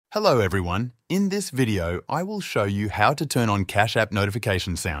Hello everyone. In this video, I will show you how to turn on Cash App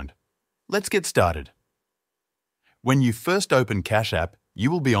notification sound. Let's get started. When you first open Cash App,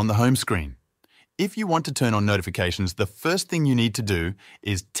 you will be on the home screen. If you want to turn on notifications, the first thing you need to do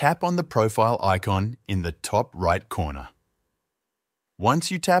is tap on the profile icon in the top right corner.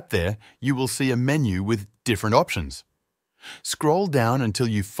 Once you tap there, you will see a menu with different options. Scroll down until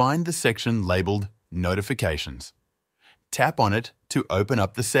you find the section labeled Notifications. Tap on it to open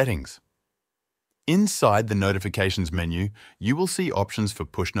up the settings. Inside the Notifications menu, you will see options for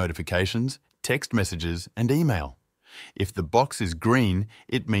push notifications, text messages, and email. If the box is green,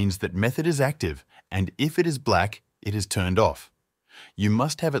 it means that method is active, and if it is black, it is turned off. You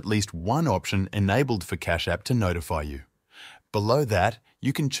must have at least one option enabled for Cash App to notify you. Below that,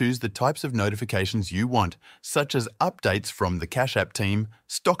 you can choose the types of notifications you want, such as updates from the Cash App team,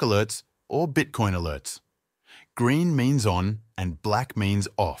 stock alerts, or Bitcoin alerts. Green means on and black means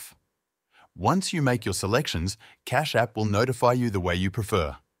off. Once you make your selections, Cash App will notify you the way you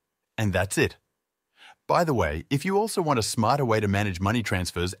prefer. And that's it. By the way, if you also want a smarter way to manage money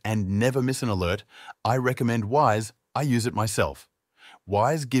transfers and never miss an alert, I recommend Wise. I use it myself.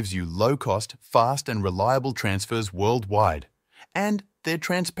 Wise gives you low-cost, fast and reliable transfers worldwide. And they're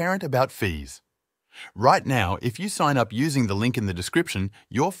transparent about fees. Right now, if you sign up using the link in the description,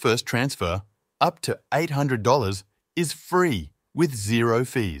 your first transfer, up to $800, is free with zero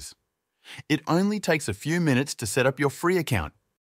fees. It only takes a few minutes to set up your free account.